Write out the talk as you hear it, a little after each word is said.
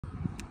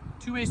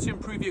Two ways to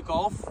improve your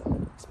golf,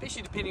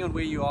 especially depending on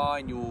where you are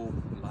in your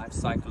life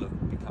cycle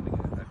of becoming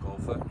a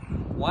golfer.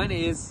 One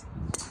is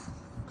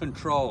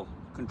control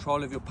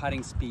of your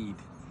putting speed,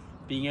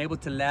 being able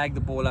to lag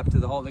the ball up to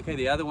the hole. Okay,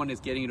 the other one is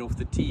getting it off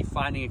the tee,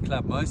 finding a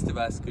club. Most of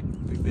us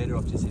could be better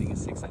off just hitting a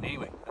 6-iron.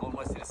 Anyway, no one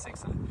wants to hit a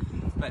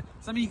 6-iron. But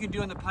something you can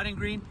do on the putting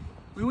green,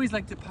 we always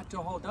like to putt to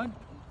a hole. Don't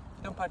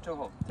putt to a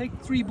hole. Take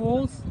 3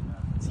 balls,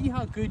 see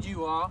how good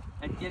you are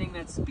at getting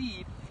that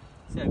speed.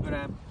 See, I've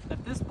got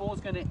that this ball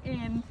is going to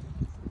end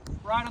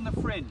right on the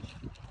fringe.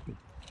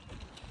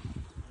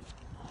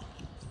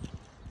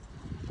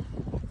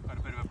 Got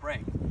a bit of a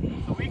break.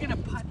 So we're going to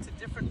putt to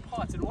different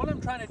parts, and all I'm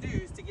trying to do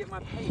is to get my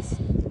pace.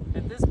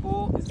 And this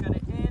ball is going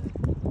to end,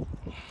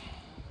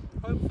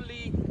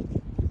 hopefully,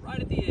 right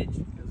at the edge.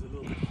 It was a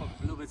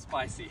little bit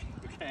spicy.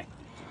 Okay.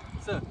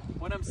 So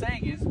what I'm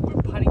saying is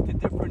we're putting to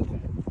different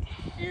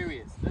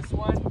areas. This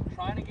one,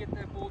 trying to get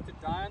that ball to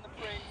die on the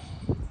fringe.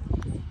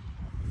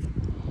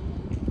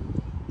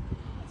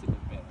 That's a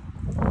bit better.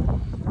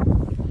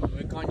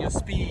 Work on your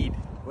speed.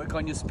 Work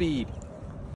on your speed.